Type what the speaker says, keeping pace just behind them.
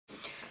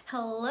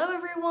Hello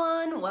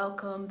everyone,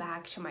 welcome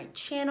back to my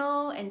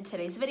channel. In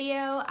today's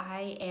video,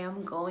 I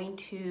am going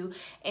to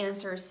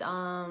answer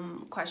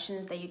some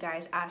questions that you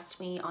guys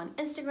asked me on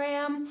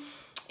Instagram.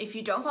 If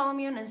you don't follow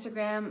me on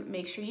Instagram,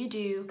 make sure you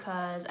do,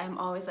 because I'm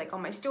always like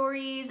on my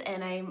stories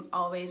and I'm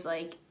always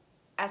like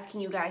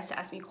asking you guys to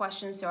ask me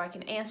questions so I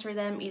can answer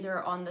them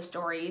either on the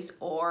stories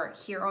or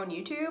here on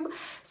YouTube.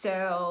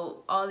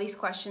 So all these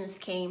questions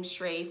came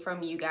straight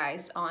from you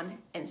guys on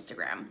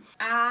Instagram.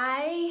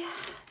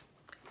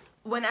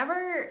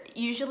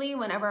 Usually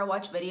whenever I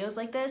watch videos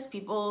like this,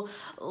 people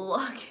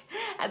look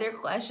at their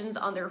questions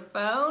on their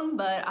phone,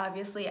 but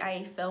obviously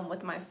I film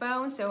with my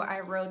phone, so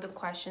I wrote the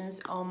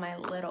questions on my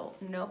little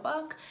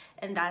notebook,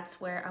 and that's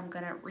where I'm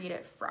gonna read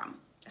it from.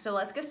 So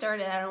let's get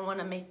started. I don't want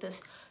to make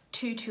this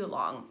too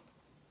long.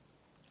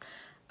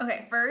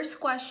 Okay, first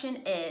question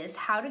is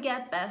how to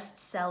get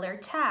bestseller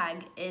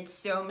tag. It's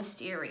so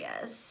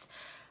mysterious.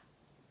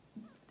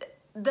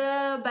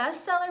 The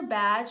bestseller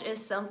badge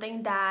is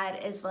something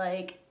that is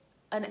like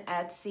an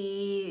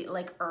Etsy,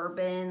 like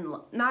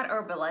not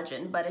urban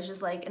legend, but it's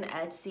just like an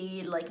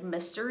Etsy like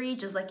mystery,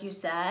 just like you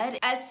said.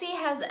 Etsy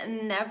has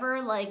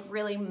never like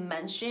really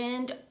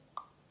mentioned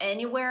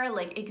anywhere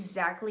like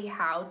exactly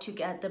how to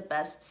get the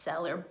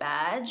bestseller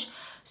badge.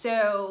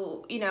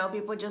 So, you know,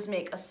 people just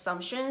make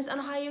assumptions on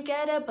how you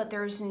get it, but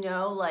there's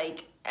no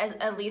like,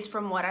 at least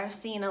from what I've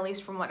seen, at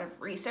least from what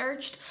I've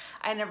researched,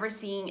 I never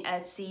seen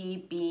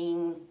Etsy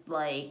being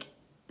like,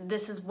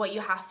 this is what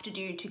you have to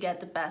do to get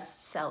the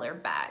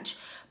bestseller badge.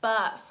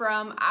 But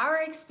from our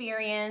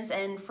experience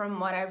and from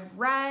what I've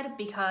read,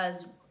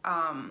 because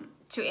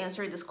to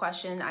answer this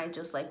question, I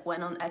just like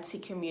went on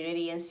Etsy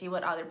community and see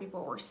what other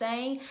people were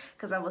saying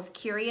because I was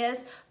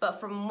curious. But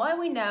from what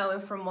we know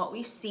and from what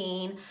we've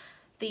seen,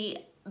 the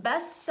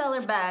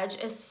bestseller badge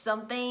is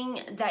something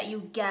that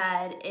you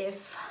get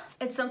if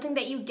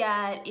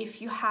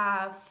you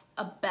have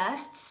a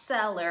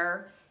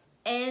bestseller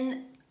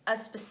in a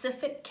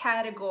specific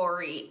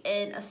category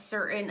in a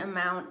certain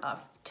amount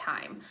of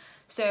time.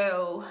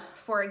 So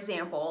for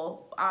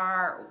example,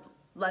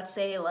 let's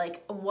say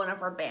like one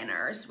of our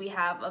banners, we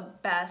have a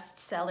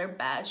bestseller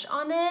badge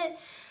on it,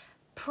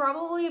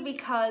 probably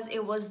because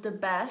it was the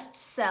best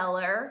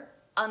seller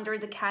under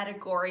the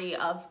category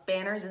of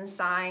banners and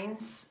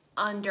signs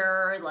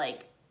under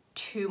like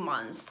 2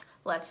 months,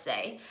 let's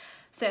say.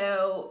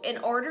 So in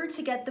order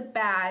to get the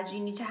badge, you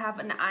need to have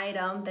an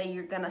item that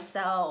you're gonna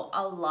sell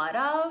a lot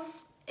of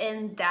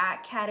in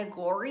that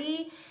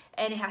category,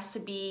 and it has to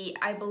be,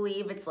 I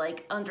believe it's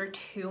like under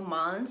 2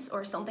 months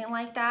or something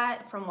like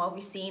that, from what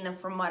we've seen and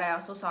from what I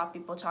also saw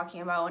people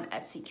talking about on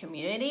Etsy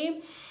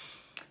community.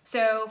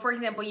 So for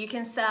example, you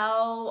can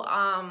sell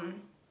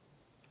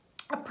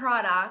a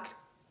product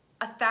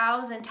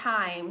 1,000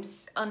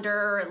 times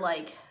under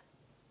like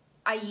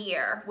a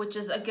year, which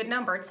is a good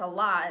number. It's a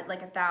lot.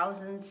 Like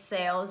 1,000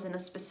 sales in a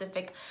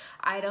specific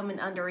item in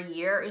under a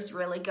year is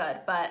really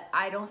good, but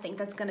I don't think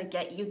that's gonna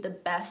get you the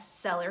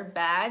bestseller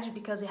badge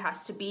because it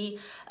has to be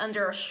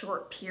under a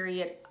short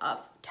period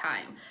of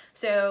time.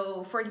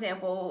 So for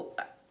example,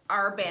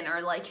 our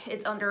banner, like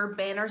it's under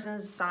banners and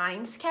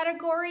signs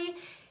category.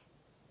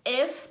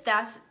 If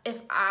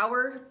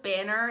our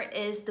banner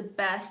is the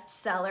best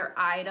seller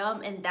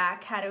item in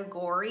that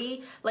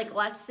category, like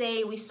let's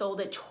say we sold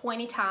it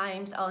 20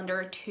 times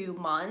under 2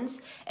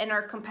 months and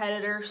our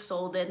competitor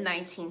sold it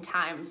 19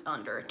 times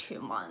under 2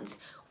 months,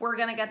 we're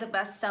gonna get the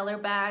best seller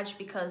badge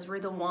because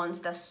we're the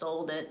ones that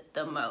sold it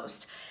the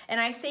most.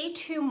 And I say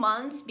 2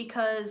 months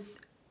because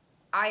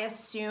I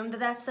assume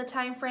that that's the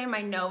time frame.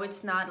 I know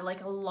it's not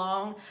like a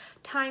long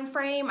time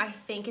frame. I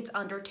think it's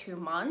under 2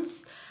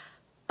 months,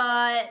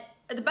 but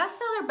the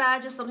bestseller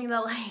badge is something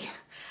that like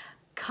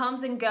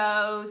comes and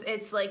goes.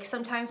 It's like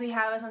sometimes we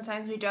have it,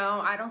 sometimes we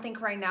don't. I don't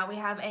think right now we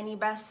have any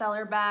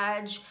bestseller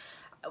badge.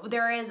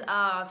 There is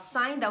a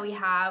sign that we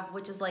have,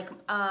 which is like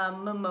a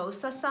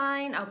mimosa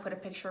sign. I'll put a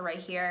picture right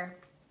here.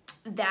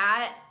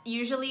 That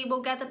usually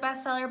will get the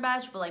bestseller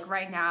badge, but like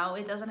right now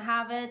it doesn't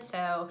have it.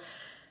 So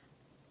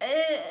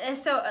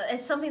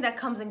it's something that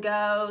comes and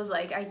goes.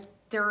 Like I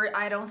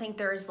don't think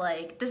there's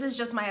like, this is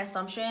just my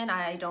assumption.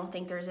 I don't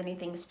think there's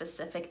anything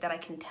specific that I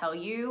can tell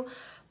you,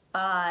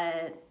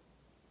 but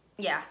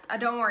yeah,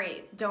 don't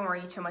worry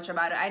too much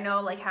about it. I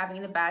know like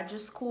having the badge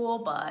is cool,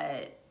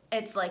 but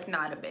it's like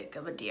not a big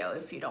of a deal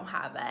if you don't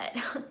have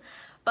it.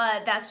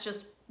 But that's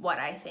just what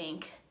I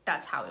think.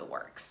 That's how it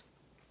works.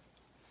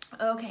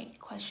 Okay,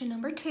 question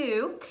number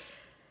 2.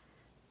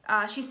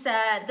 She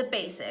said, the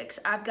basics.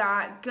 I've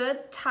got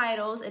good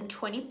titles and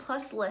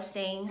 20+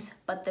 listings,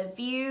 but the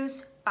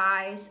views,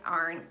 buys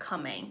aren't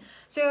coming.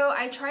 So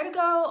I tried to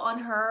go on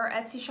her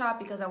Etsy shop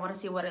because I want to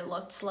see what it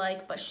looks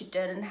like, but she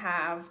didn't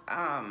have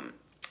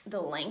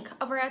the link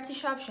of her Etsy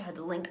shop. She had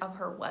the link of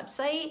her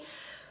website.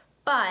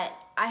 But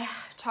I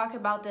talk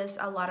about this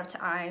a lot of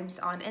times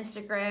on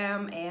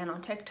Instagram and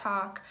on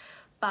TikTok.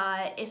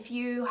 But if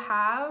you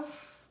have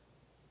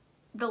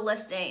the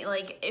listing,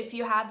 like if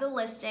you have the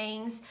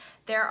listings,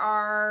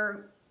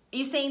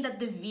 you're saying that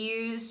the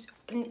views,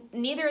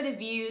 neither the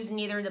views,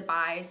 neither the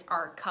buys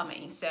are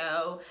coming.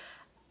 So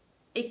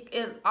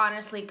it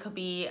honestly could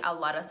be a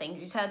lot of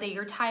things. You said that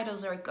your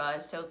titles are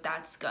good, so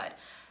that's good.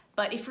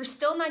 But if you're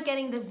still not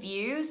getting the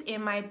views, it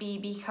might be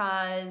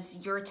because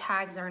your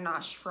tags are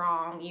not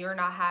strong. You're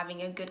not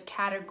having a good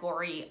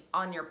category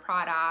on your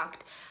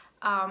product.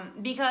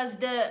 Because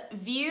the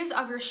views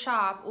of your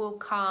shop will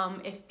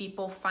come if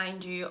people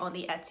find you on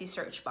the Etsy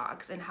search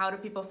box. And how do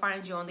people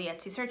find you on the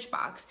Etsy search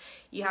box?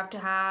 You have to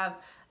have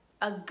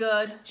a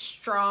good,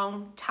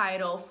 strong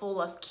title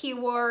full of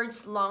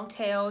keywords, long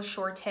tail,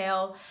 short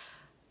tail,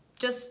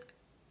 just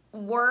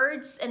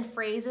words and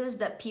phrases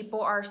that people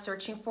are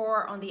searching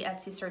for on the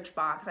Etsy search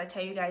box. I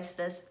tell you guys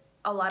this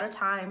a lot of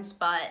times,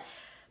 but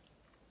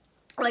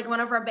like one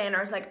of our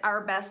banners, like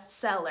our best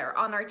seller,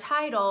 on our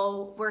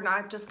title, we're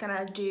not just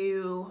gonna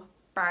do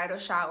bridal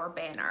shower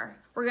banner.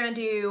 We're gonna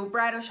do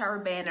bridal shower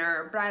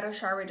banner, bridal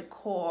shower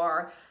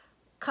decor,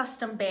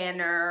 custom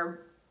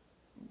banner,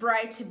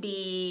 bride to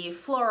be,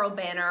 floral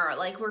banner.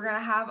 Like we're gonna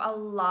have a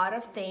lot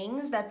of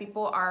things that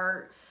people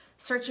are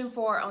searching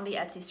for on the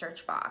Etsy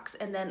search box.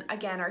 And then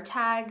again, our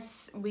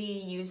tags, we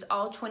use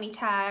all 20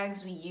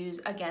 tags. We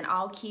use, again,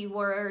 all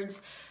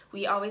keywords.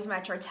 We always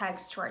match our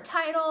tags to our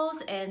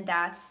titles, and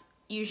that's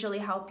usually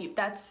how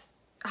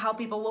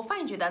people will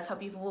find you. That's how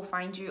people will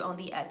find you on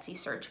the Etsy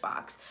search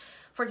box.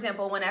 For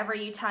example, whenever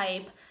you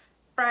type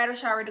bridal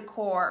shower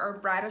decor or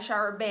bridal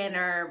shower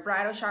banner,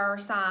 bridal shower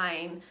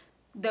sign,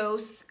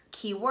 those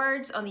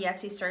keywords on the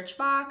Etsy search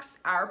box,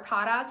 our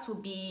products will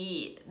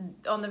be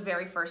on the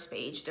very first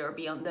page. They'll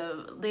be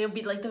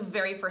like the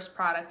very first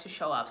product to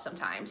show up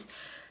sometimes.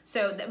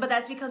 So, but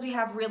that's because we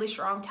have really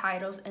strong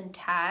titles and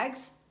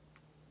tags.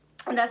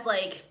 And that's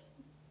like,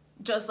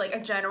 just like a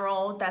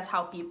general, that's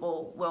how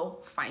people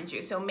will find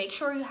you. So make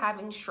sure you're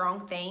having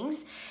strong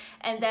things.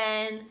 And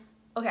then,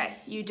 okay,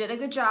 you did a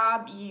good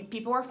job.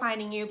 People are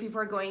finding you,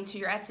 people are going to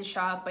your Etsy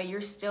shop, but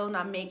you're still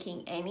not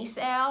making any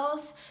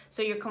sales.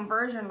 So your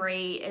conversion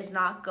rate is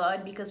not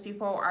good because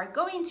people are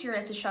going to your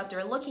Etsy shop,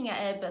 they're looking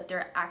at it, but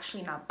they're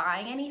actually not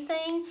buying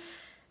anything.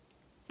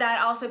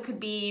 That also could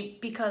be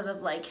because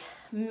of like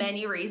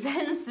many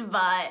reasons,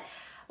 but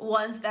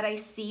ones that I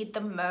see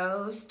the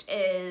most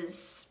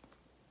is,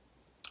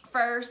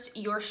 first,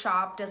 your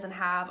shop doesn't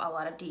have a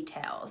lot of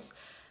details.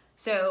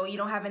 So you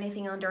don't have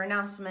anything under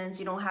announcements,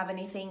 you don't have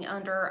anything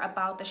under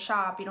about the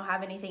shop, you don't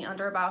have anything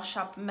under about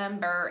shop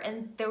member.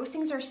 And those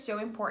things are so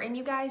important,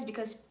 you guys,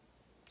 because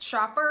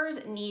shoppers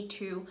need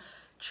to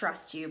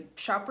trust you.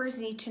 Shoppers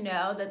need to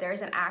know that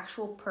there's an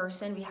actual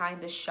person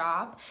behind the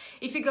shop.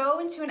 If you go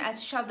into an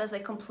Etsy shop that's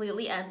like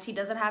completely empty,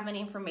 doesn't have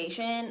any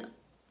information,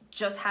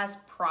 just has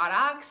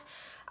products,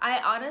 I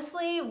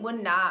honestly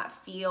would not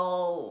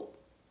feel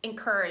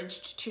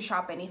encouraged to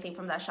shop anything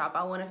from that shop.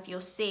 I want to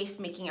feel safe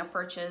making a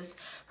purchase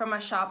from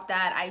a shop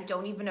that I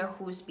don't even know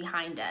who's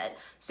behind it.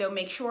 So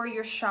make sure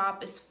your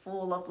shop is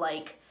full of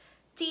like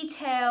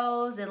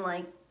details and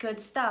like good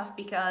stuff,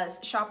 because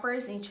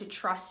shoppers need to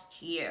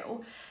trust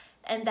you.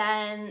 And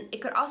then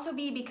it could also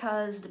be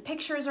because the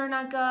pictures are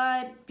not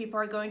good. People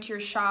are going to your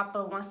shop,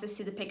 but once they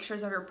see the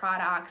pictures of your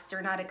products,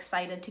 they're not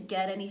excited to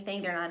get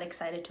anything. They're not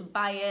excited to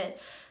buy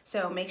it.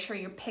 So make sure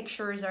your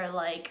pictures are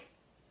like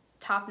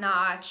top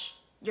notch.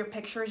 Your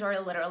pictures are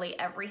literally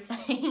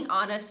everything,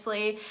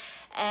 honestly.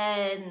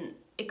 And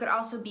it could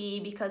also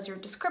be because your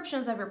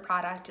descriptions of your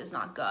product is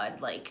not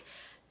good. Like,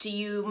 do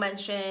you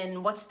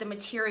mention what's the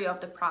material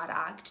of the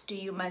product? Do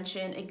you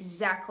mention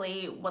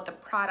exactly what the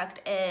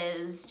product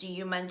is? Do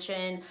you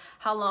mention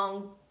how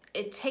long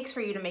it takes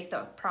for you to make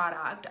the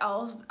product?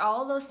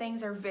 All those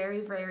things are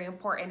very, very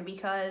important,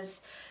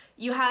 because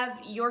you have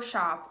your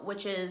shop,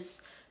 which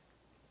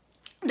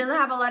doesn't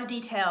have a lot of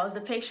details. The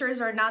pictures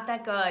are not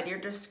that good. Your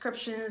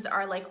descriptions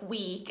are like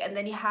weak. And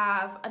then you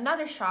have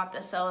another shop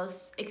that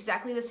sells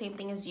exactly the same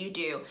thing as you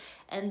do,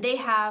 and they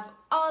have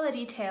all the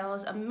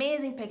details,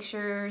 amazing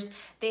pictures.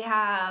 They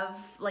have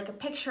like a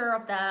picture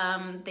of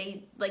them.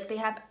 They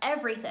have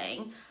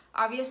everything.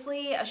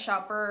 Obviously, a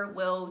shopper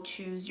will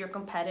choose your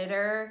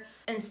competitor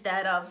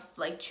instead of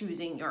like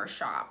choosing your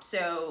shop.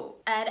 So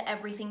add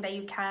everything that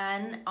you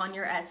can on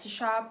your Etsy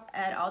shop,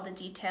 add all the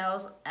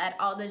details,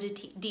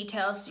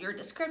 details to your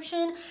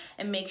description,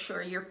 and make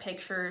sure your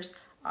pictures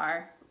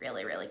are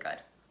really, really good.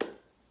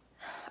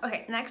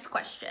 Okay, next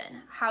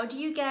question. How do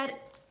you get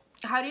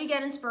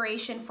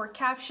inspiration for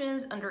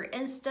captions under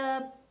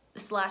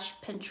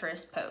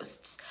Insta/Pinterest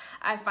posts?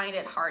 I find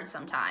it hard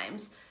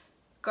sometimes.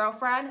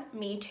 Girlfriend,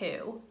 me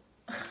too.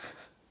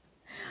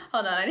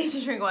 Hold on, I need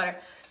to drink water.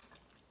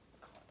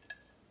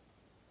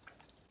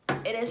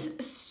 It is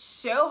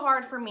so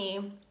hard for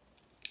me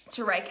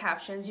to write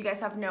captions. You guys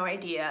have no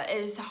idea.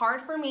 It is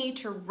hard for me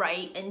to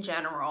write in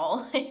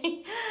general.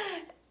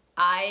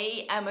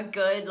 I am a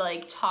good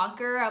like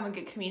talker, I'm a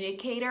good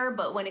communicator,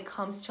 but when it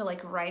comes to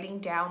like writing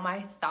down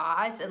my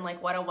thoughts and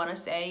like what I want to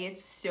say,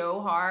 it's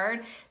so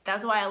hard.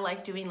 That's why I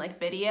like doing like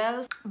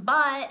videos.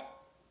 But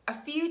a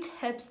few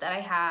tips that I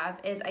have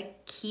is I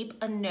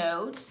keep a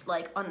notes,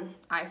 like on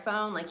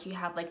iPhone, like you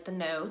have like the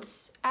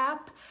notes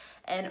app,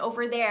 and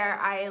over there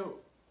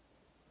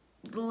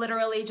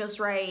literally just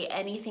write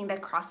anything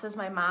that crosses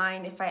my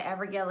mind. If I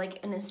ever get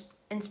like an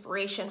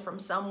inspiration from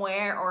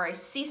somewhere, or I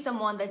see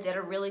someone that did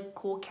a really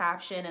cool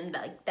caption and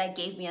that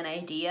gave me an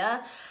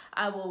idea,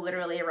 I will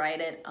literally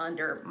write it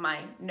under my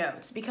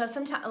notes. Because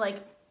sometimes, like,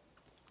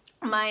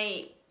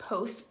 my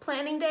post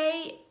planning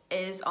day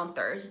is on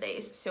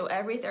Thursdays, so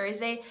every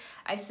Thursday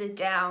I sit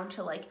down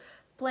to like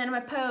plan my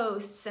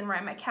posts and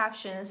write my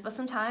captions, but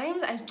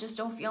sometimes I just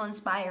don't feel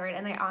inspired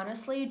and I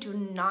honestly do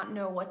not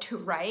know what to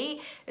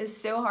write. It's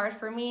so hard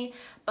for me.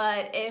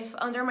 But if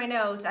under my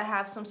notes I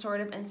have some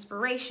sort of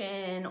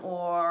inspiration,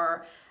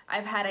 or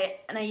I've had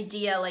an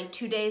idea like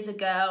 2 days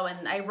ago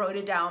and I wrote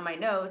it down in my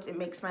notes, it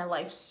makes my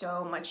life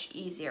so much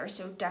easier.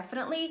 So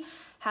definitely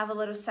have a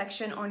little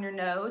section on your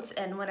notes,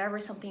 and whenever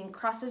something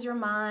crosses your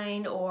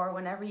mind or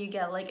whenever you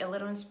get like a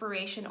little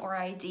inspiration or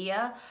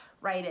idea,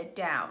 write it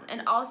down.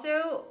 And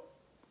also,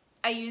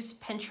 I use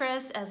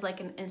Pinterest as like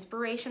an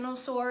inspirational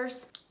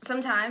source.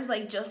 Sometimes,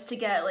 like, just to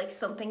get like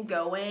something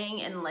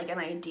going and like an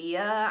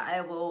idea, I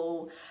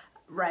will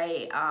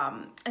write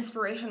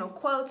inspirational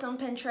quotes on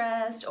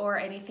Pinterest or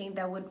anything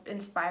that would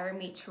inspire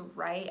me to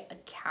write a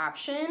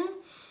caption.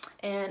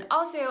 And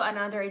also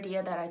another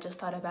idea that I just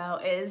thought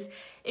about is,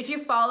 if you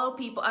follow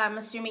people, I'm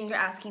assuming you're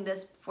asking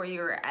this for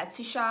your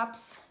Etsy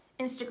shops,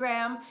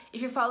 Instagram.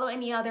 If you follow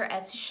any other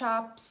Etsy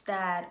shops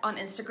that on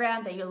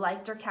Instagram that you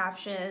like their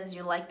captions,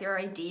 you like their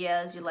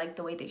ideas, you like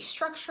the way they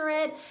structure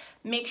it,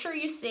 make sure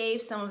you save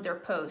some of their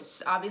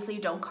posts. Obviously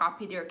don't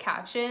copy their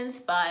captions,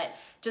 but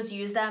just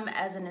use them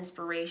as an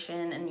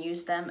inspiration and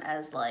use them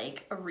as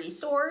like a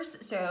resource.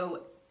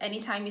 So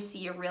anytime you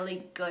see a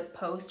really good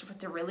post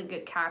with a really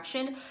good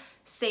caption,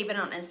 save it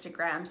on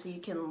Instagram so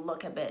you can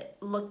look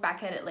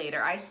back at it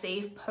later. I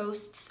save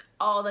posts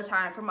all the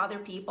time from other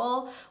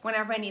people.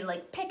 Whenever I need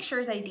like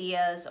pictures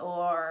ideas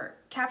or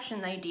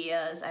caption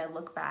ideas, I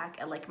look back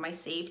at like my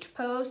saved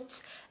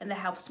posts, and that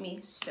helps me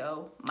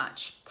so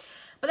much.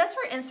 But that's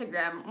for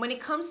Instagram. When it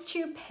comes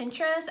to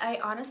Pinterest, I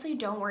honestly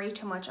don't worry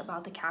too much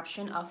about the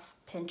caption of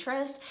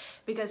Pinterest,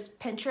 because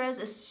Pinterest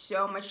is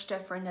so much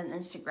different than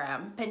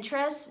Instagram.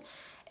 Pinterest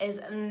is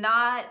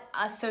not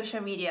a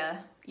social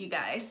media, you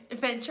guys.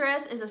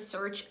 Pinterest is a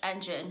search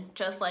engine,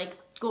 just like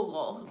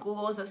Google.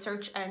 Google is a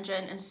search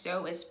engine, and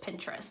so is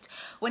Pinterest.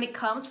 When it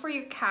comes for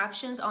your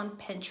captions on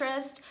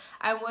Pinterest,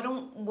 I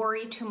wouldn't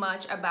worry too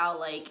much about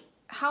like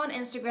how on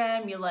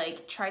Instagram you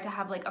like try to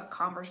have like a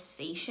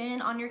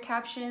conversation on your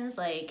captions,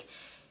 like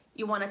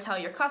you want to tell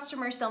your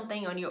customers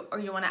something, or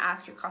you want to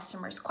ask your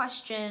customers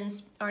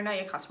questions, or not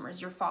your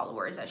customers, your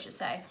followers, I should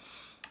say.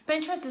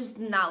 Pinterest is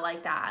not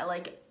like that.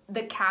 Like,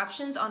 the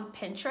captions on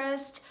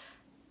Pinterest,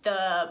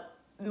 the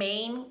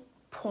main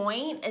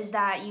point is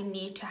that you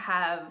need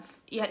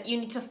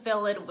to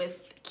fill it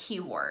with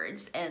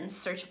keywords and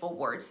searchable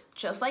words,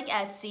 just like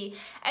Etsy.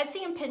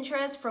 Etsy and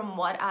Pinterest,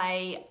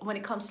 when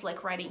it comes to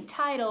like writing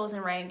titles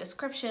and writing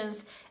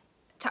descriptions,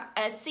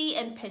 Etsy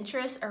and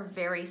Pinterest are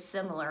very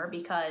similar,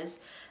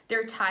 because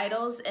their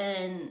titles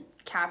and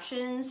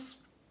captions,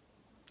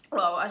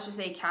 well, I should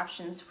say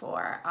captions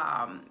for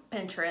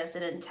Pinterest,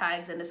 and then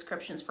tags and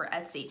descriptions for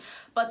Etsy.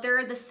 But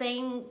they're the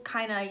same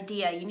kind of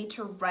idea. You need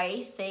to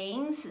write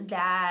things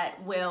that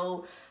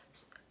will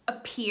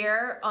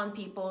appear on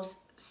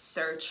people's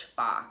search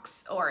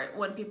box, or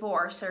when people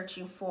are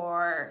searching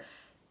for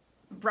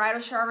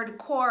bridal shower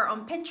decor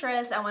on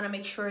Pinterest, I want to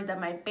make sure that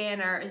my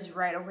banner is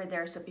right over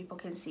there so people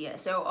can see it.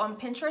 So on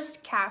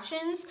Pinterest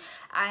captions,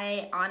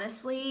 I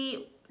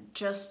honestly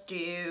just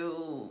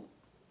do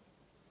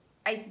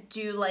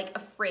like a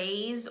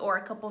phrase or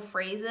a couple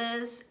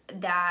phrases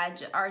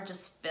that are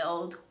just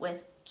filled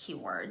with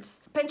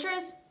keywords.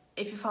 Pinterest,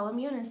 if you follow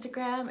me on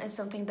Instagram, is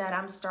something that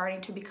I'm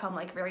starting to become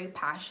like very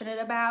passionate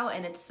about,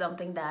 and it's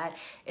something that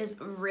is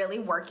really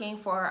working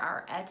for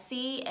our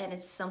Etsy, and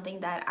it's something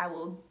that I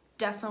will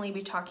definitely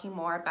be talking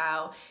more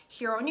about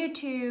here on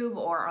YouTube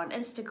or on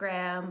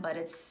Instagram, but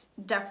it's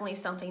definitely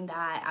something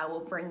that I will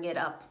bring it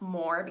up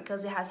more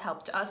because it has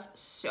helped us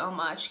so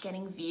much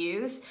getting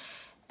views.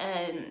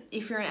 And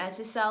if you're an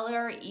Etsy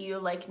seller, you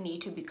like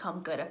need to become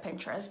good at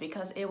Pinterest,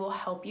 because it will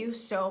help you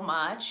so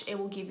much. It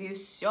will give you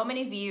so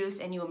many views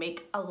and you will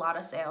make a lot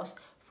of sales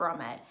from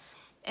it.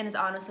 And it's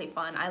honestly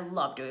fun. I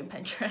love doing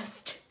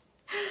Pinterest.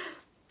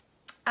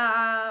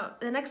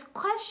 The next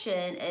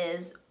question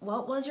is,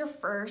 what was your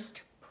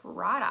first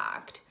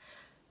product?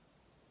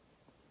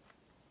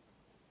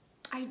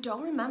 I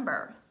don't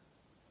remember.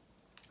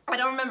 I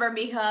don't remember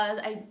because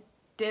I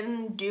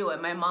didn't do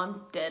it. My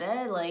mom did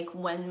it. Like,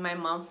 when my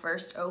mom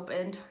first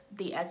opened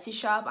the Etsy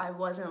shop, I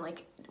wasn't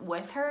like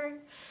with her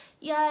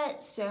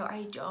yet, so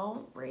I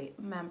don't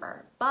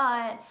remember.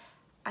 But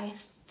I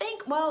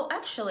think, well,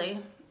 actually,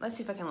 let's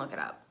see if I can look it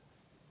up,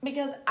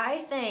 because I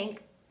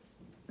think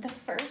the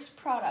first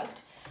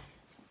product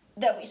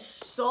that we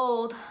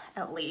sold,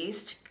 at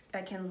least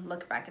I can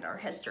look back at our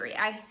history,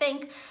 I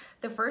think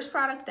the first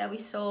product that we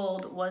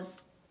sold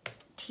was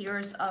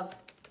Tears of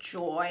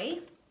Joy,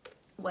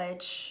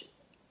 which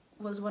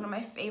was one of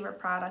my favorite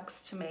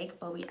products to make,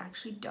 but we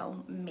actually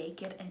don't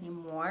make it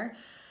anymore.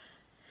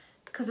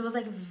 because it was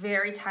like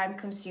very time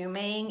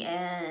consuming,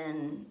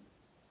 and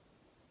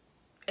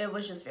it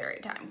was just very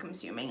time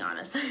consuming,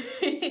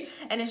 honestly.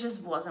 And it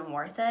just wasn't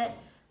worth it.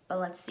 But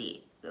let's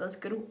see, let's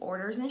go to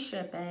orders and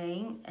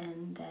shipping,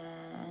 and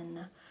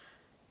then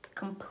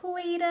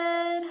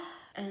completed,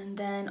 and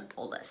then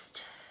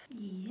oldest.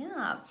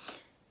 Yeah,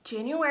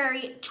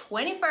 January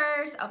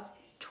 21st of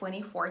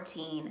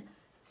 2014.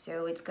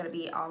 So it's gonna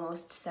be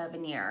almost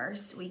 7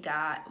 years.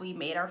 We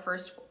made our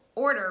first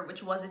order,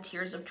 which was a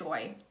Tears of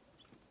Joy,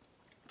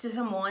 to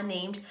someone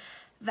named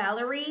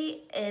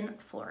Valerie in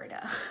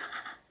Florida.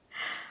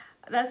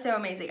 That's so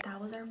amazing. That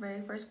was our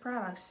very first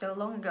product so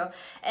long ago.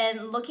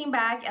 And looking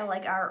back at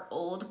like our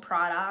old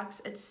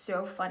products, it's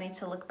so funny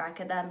to look back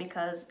at them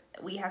because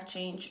we have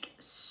changed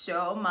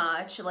so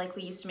much. Like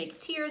we used to make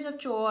Tears of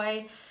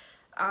Joy.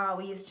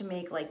 We used to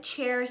make like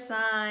chair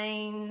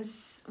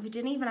signs. We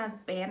didn't even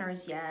have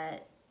banners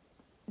yet.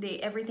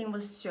 Everything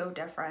was so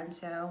different.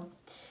 So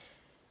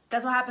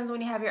that's what happens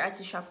when you have your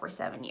Etsy shop for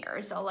 7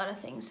 years. A lot of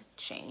things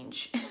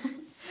change.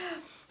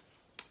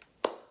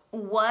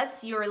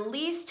 What's your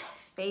least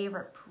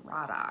favorite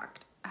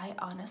product? I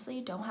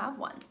honestly don't have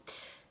one.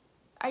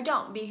 I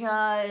don't,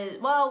 because,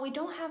 well, we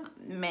don't have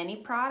many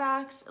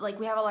products. Like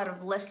we have a lot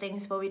of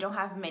listings, but we don't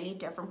have many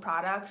different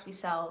products. We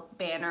sell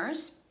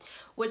banners,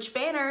 which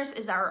banners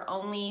is our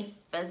only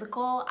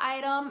physical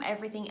item.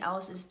 Everything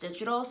else is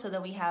digital. So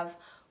then we have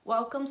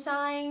welcome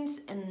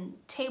signs and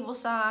table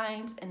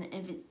signs and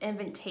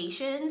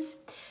invitations.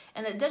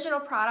 And the digital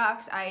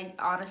products, I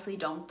honestly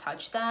don't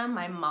touch them.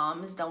 My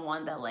mom is the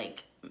one that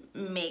like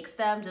makes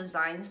them,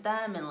 designs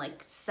them, and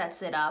like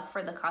sets it up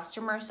for the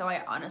customer. So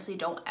I honestly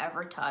don't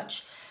ever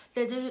touch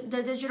the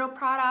digital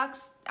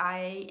products.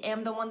 I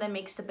am the one that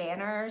makes the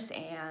banners,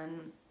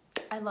 and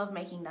I love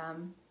making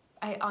them.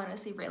 I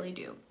honestly really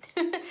do.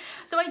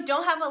 So I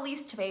don't have a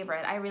least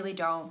favorite. I really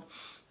don't.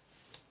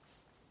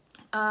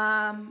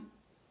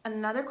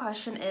 Another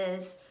question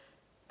is,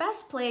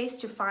 best place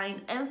to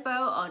find info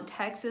on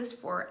Texas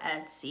for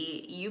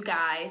Etsy. You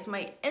guys,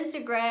 my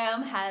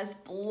Instagram has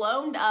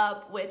blown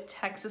up with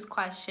Texas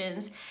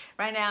questions.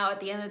 Right now, at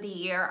the end of the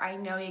year, I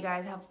know you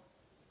guys have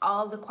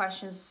all the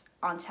questions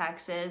on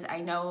Texas.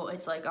 I know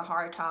it's like a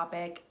hard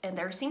topic, and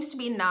there seems to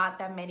be not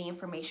that many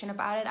information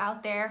about it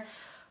out there.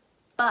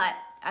 But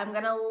I'm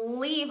gonna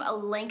leave a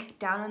link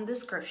down in the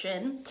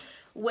description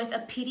with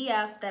a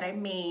PDF that I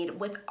made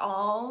with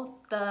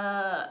all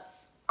the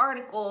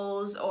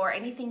articles or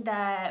anything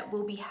that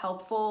will be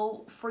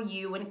helpful for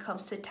you when it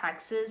comes to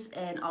taxes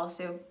and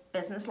also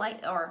business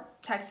or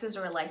taxes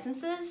or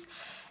licenses.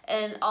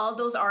 And all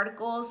those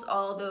articles,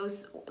 all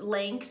those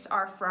links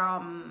are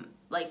from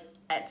like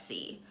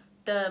Etsy.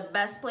 The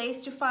best place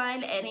to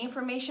find any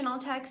information on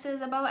taxes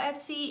about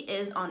Etsy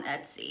is on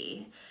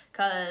Etsy,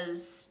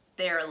 because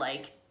they're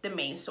like the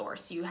main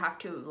source. You have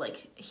to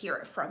like hear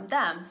it from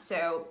them.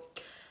 So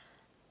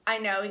I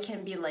know it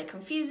can be like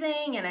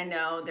confusing, and I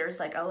know there's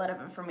like a lot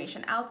of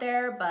information out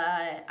there,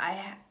 but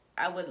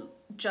I would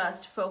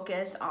just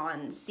focus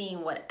on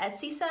seeing what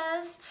Etsy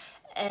says.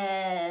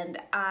 And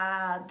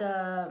I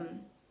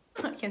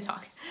can't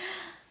talk.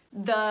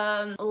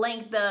 The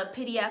link, the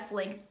PDF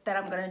link that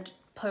I'm gonna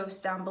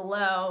post down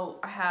below,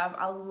 I have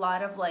a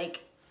lot of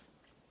like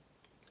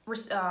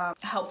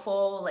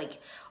helpful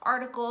like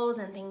articles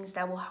and things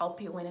that will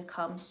help you when it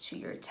comes to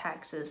your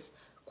taxes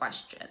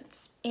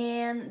questions.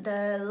 And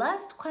the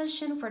last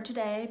question for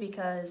today,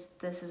 because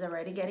this is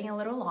already getting a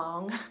little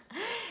long,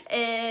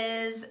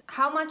 is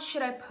how much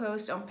should I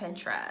post on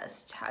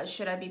Pinterest? How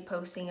should I be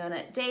posting on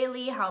it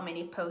daily? How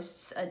many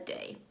posts a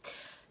day?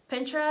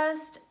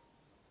 Pinterest,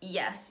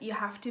 yes, you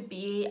have to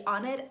be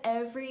on it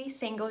every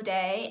single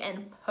day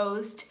and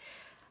post.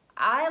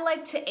 I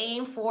like to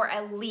aim for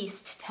at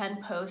least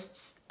 10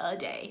 posts a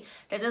day.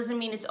 That doesn't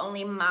mean it's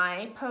only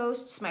my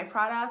posts, my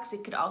products.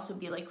 It could also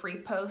be like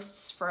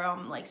reposts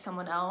from like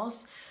someone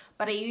else.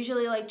 But I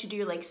usually like to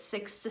do like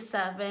 6 to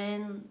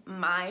 7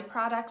 my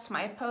products,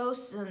 my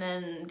posts, and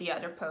then the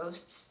other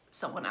posts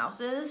someone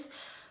else's.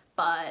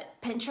 But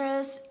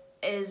Pinterest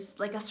is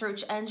like a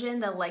search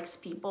engine that likes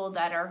people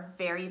that are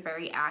very,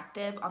 very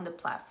active on the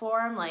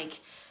platform.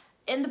 Like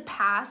in the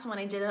past, when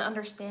I didn't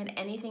understand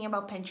anything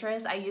about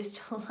Pinterest, I used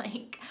to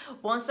like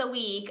once a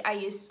week, I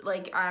used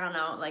like, I don't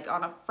know, like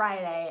on a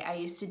Friday, I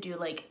used to do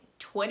like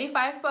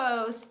 25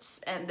 posts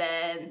and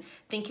then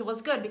think it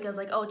was good because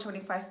like, oh,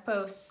 25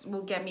 posts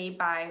will get me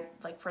by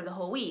like for the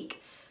whole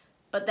week.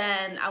 But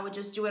then I would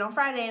just do it on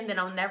Friday and then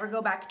I'll never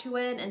go back to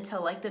it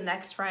until like the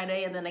next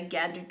Friday, and then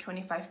again do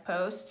 25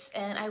 posts.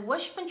 And I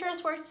wish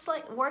Pinterest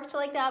worked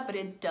like that, but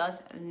it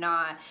does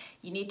not.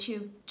 You need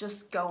to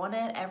just go on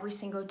it every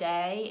single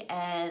day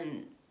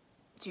and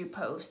do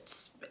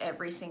posts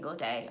every single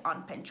day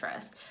on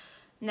Pinterest.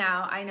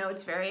 Now, I know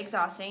it's very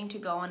exhausting to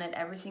go on it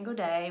every single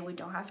day. We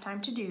don't have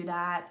time to do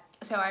that.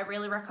 So I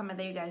really recommend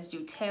that you guys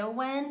do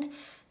Tailwind.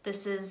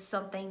 This is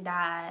something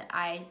that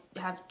I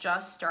have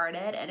just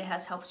started, and it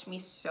has helped me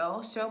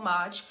so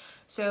much.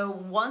 So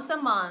once a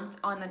month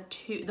on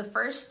the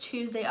first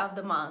Tuesday of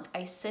the month,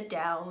 I sit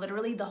down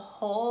literally the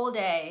whole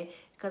day,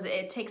 because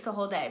it takes the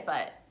whole day,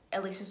 but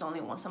at least it's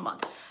only once a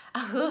month,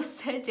 I will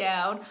sit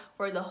down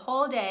for the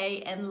whole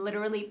day and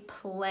literally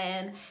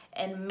plan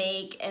and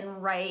make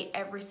and write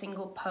every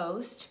single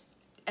post,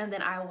 and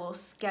then I will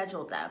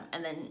schedule them.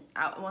 And then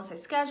once I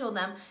schedule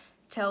them,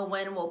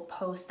 Tailwind will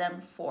post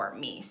them for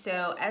me.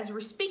 So as we're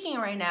speaking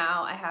right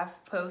now, I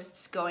have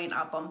posts going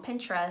up on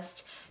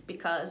Pinterest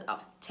because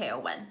of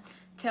Tailwind.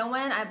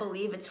 Tailwind, I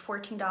believe it's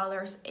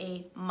 $14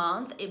 a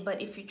month,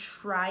 but if you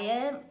try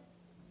it,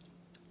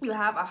 you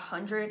have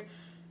 100.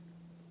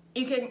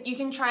 You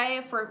can try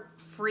it for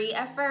free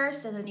at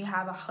first, and then you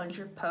have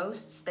 100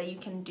 posts that you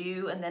can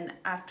do, and then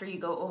after you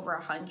go over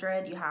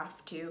 100, you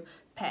have to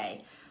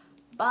pay.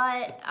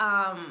 But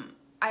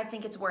I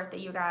think it's worth it,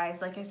 you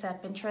guys. Like I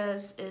said,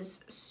 Pinterest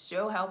is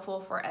so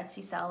helpful for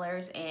Etsy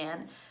sellers,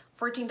 and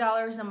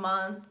 $14 a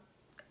month,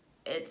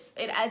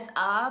 it adds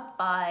up,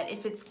 but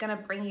if it's gonna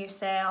bring you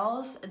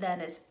sales,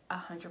 then it's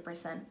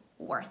 100%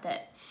 worth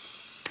it.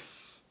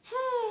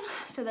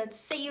 So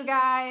that's it, you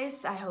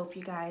guys. I hope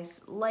you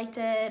guys liked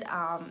it.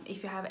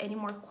 If you have any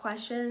more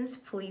questions,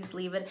 please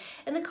leave it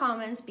in the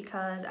comments,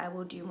 because I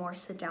will do more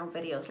sit-down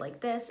videos like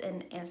this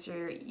and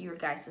answer your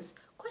guys'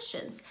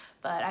 questions.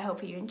 But I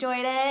hope you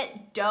enjoyed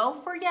it.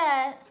 Don't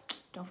forget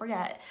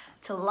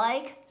to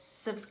like,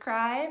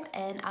 subscribe,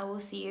 and I will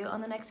see you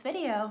on the next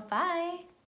video. Bye.